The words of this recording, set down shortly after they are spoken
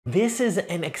This is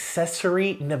an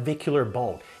accessory navicular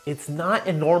bone. It's not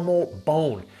a normal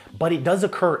bone, but it does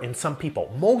occur in some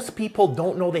people. Most people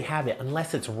don't know they have it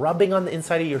unless it's rubbing on the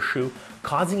inside of your shoe,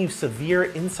 causing you severe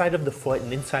inside of the foot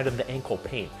and inside of the ankle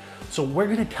pain. So we're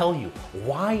gonna tell you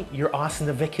why your os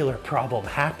navicular problem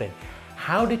happened,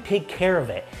 how to take care of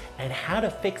it, and how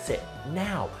to fix it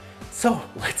now. So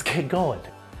let's get going.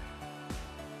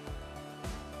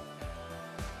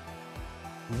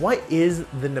 What is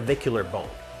the navicular bone?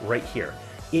 Right here.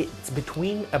 It's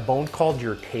between a bone called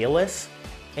your talus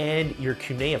and your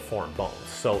cuneiform bones.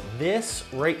 So this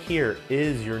right here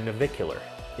is your navicular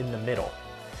in the middle.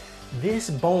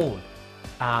 This bone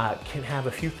can have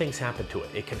a few things happen to it.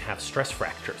 It can have stress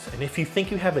fractures. And if you think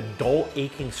you have a dull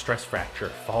aching stress fracture,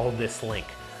 follow this link.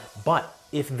 But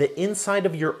if the inside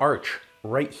of your arch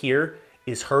right here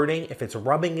is hurting, if it's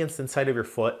rubbing against the inside of your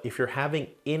foot, if you're having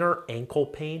inner ankle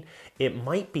pain, it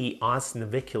might be os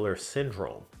navicular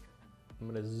syndrome. I'm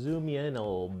gonna zoom you in a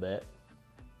little bit.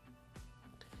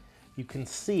 You can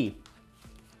see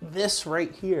this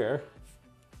right here.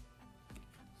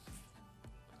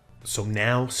 So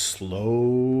now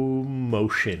slow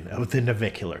motion of the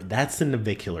navicular. That's the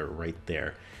navicular right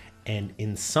there. And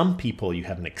in some people you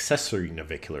have an accessory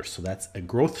navicular, so that's a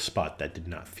growth spot that did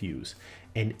not fuse.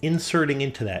 And inserting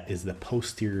into that is the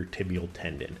posterior tibial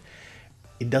tendon.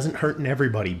 It doesn't hurt in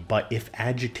everybody, but if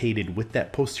agitated with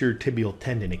that posterior tibial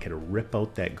tendon, it can rip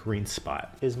out that green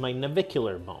spot. Is my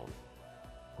navicular bone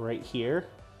right here.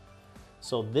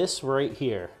 So this right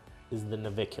here is the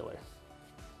navicular.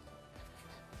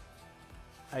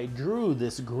 I drew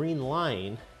this green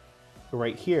line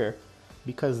right here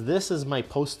because this is my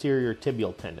posterior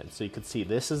tibial tendon. So you can see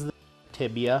this is the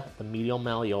tibia, the medial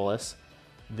malleolus.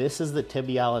 This is the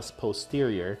tibialis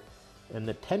posterior. And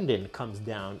the tendon comes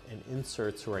down and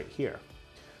inserts right here.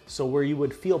 So where you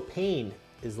would feel pain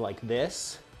is like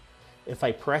this. If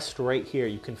I pressed right here,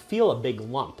 you can feel a big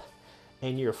lump.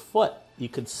 And your foot, you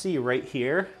could see right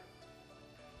here,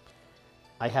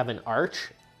 I have an arch.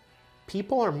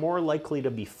 People are more likely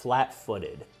to be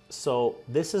flat-footed. So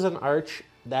this is an arch,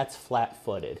 that's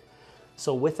flat-footed.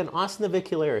 So with an os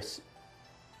navicularis,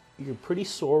 you're pretty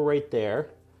sore right there,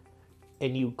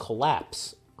 and you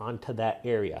collapse onto that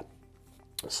area.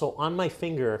 So on my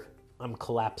finger, I'm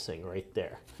collapsing right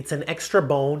there. It's an extra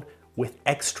bone with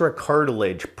extra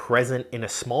cartilage present in a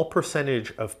small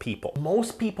percentage of people.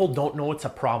 Most people don't know it's a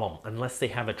problem unless they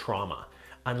have a trauma,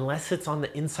 unless it's on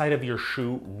the inside of your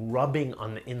shoe, rubbing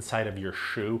on the inside of your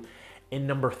shoe. And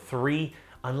number three,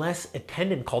 unless a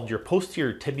tendon called your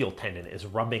posterior tibial tendon is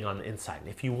rubbing on the inside. And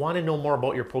if you want to know more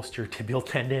about your posterior tibial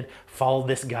tendon, follow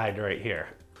this guide right here.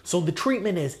 So the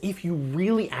treatment is, if you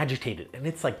really agitate it and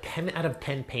it's like 10 out of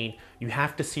 10 pain, you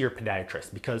have to see your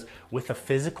podiatrist, because with a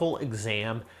physical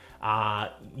exam,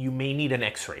 you may need an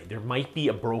x-ray. There might be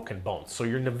a broken bone. So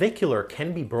your navicular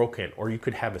can be broken, or you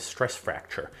could have a stress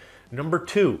fracture. Number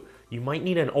two, you might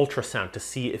need an ultrasound to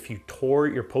see if you tore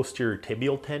your posterior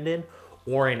tibial tendon,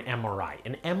 or an MRI.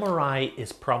 An MRI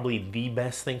is probably the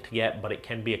best thing to get, but it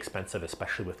can be expensive,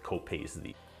 especially with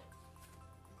copays.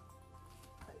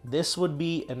 This would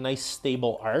be a nice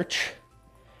stable arch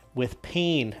with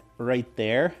pain right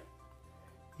there.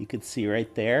 You can see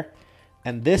right there.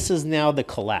 And this is now the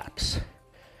collapse.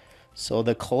 So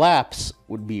the collapse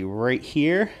would be right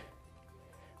here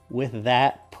with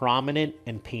that prominent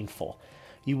and painful.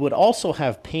 You would also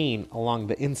have pain along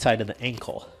the inside of the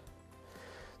ankle.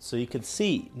 So you can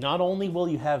see, not only will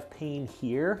you have pain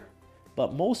here,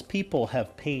 but most people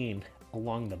have pain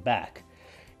along the back.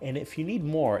 And if you need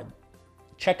more,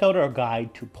 check out our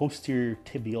guide to posterior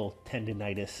tibial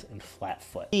tendinitis and flat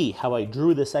foot. See how I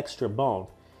drew this extra bone?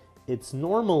 It's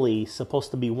normally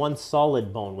supposed to be one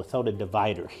solid bone without a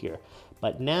divider here.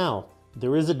 But now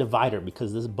there is a divider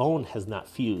because this bone has not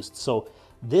fused. So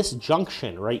this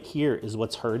junction right here is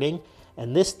what's hurting,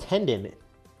 and this tendon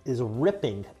is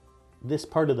ripping this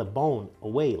part of the bone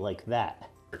away like that.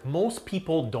 Most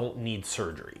people don't need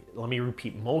surgery. Let me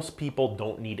repeat, most people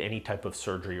don't need any type of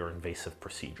surgery or invasive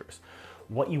procedures.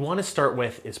 What you want to start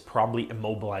with is probably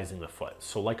immobilizing the foot.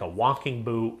 So like a walking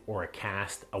boot or a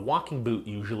cast. A walking boot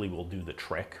usually will do the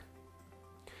trick.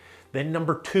 Then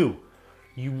number two,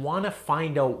 you want to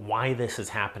find out why this is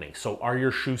happening. So are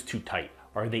your shoes too tight?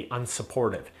 Are they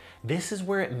unsupportive? This is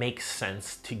where it makes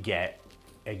sense to get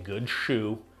a good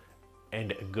shoe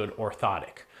and a good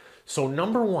orthotic. So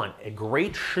number one, a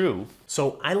great shoe.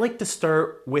 So I like to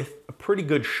start with a pretty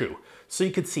good shoe. So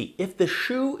you can see, if the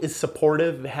shoe is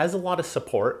supportive, it has a lot of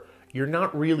support, you're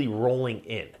not really rolling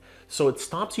in. So it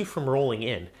stops you from rolling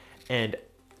in. And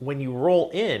when you roll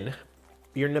in,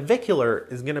 your navicular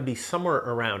is gonna be somewhere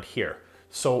around here.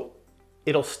 So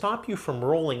it'll stop you from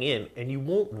rolling in and you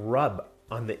won't rub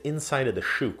on the inside of the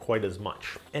shoe quite as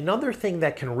much. Another thing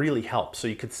that can really help, so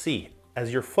you could see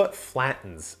as your foot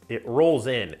flattens, it rolls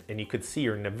in and you could see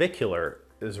your navicular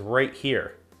is right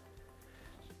here.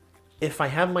 If I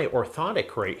have my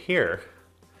orthotic right here,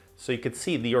 so you could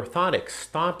see the orthotic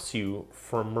stops you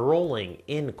from rolling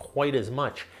in quite as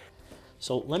much.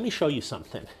 So let me show you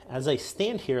something. As I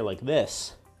stand here like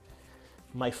this,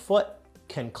 my foot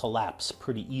can collapse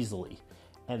pretty easily,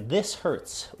 and this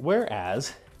hurts.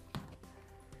 Whereas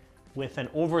with an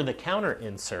over-the-counter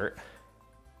insert,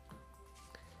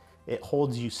 it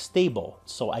holds you stable,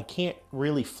 so I can't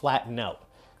really flatten out.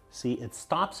 See, it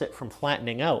stops it from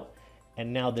flattening out,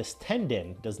 and now this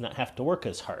tendon does not have to work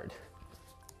as hard.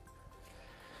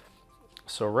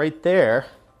 So right there,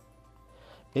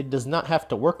 it does not have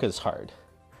to work as hard.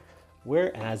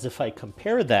 Whereas if I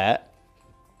compare that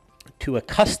to a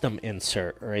custom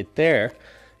insert right there,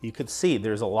 you could see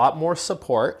there's a lot more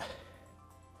support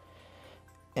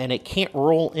and it can't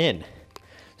roll in.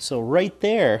 So right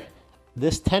there,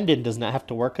 this tendon does not have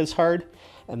to work as hard,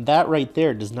 and that right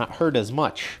there does not hurt as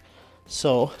much.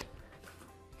 So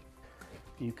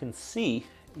you can see,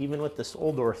 even with this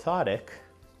old orthotic,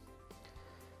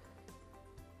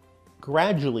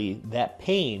 gradually that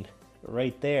pain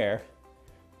right there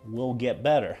will get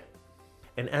better.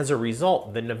 And as a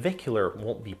result, the navicular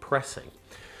won't be pressing.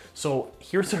 So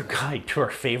here's our guide to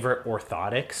our favorite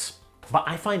orthotics. But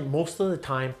I find most of the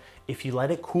time, if you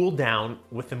let it cool down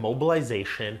with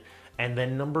immobilization, and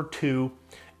then number two,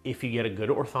 if you get a good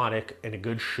orthotic and a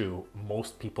good shoe,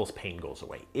 most people's pain goes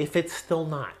away. If it's still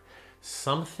not,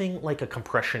 something like a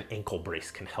compression ankle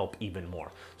brace can help even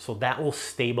more. So that will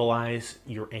stabilize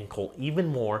your ankle even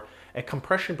more. A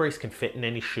compression brace can fit in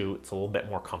any shoe. It's a little bit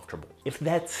more comfortable. If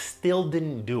that still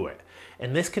didn't do it,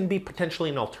 and this can be potentially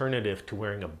an alternative to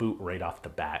wearing a boot right off the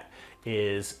bat,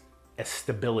 is a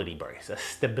stability brace. A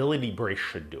stability brace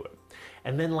should do it.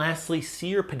 And then lastly, see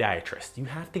your podiatrist. You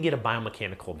have to get a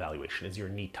biomechanical evaluation. Is your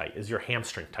knee tight? Is your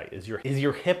hamstring tight? Is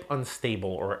your hip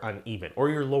unstable or uneven? Or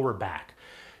your lower back?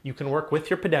 You can work with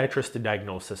your podiatrist to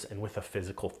diagnose this and with a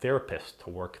physical therapist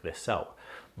to work this out.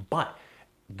 But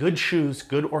good shoes,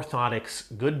 good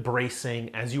orthotics, good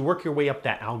bracing, as you work your way up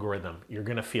that algorithm, you're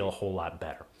gonna feel a whole lot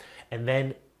better. And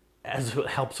then, as it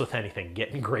helps with anything, get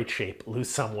in great shape, lose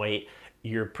some weight,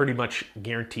 you're pretty much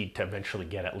guaranteed to eventually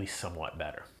get at least somewhat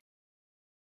better.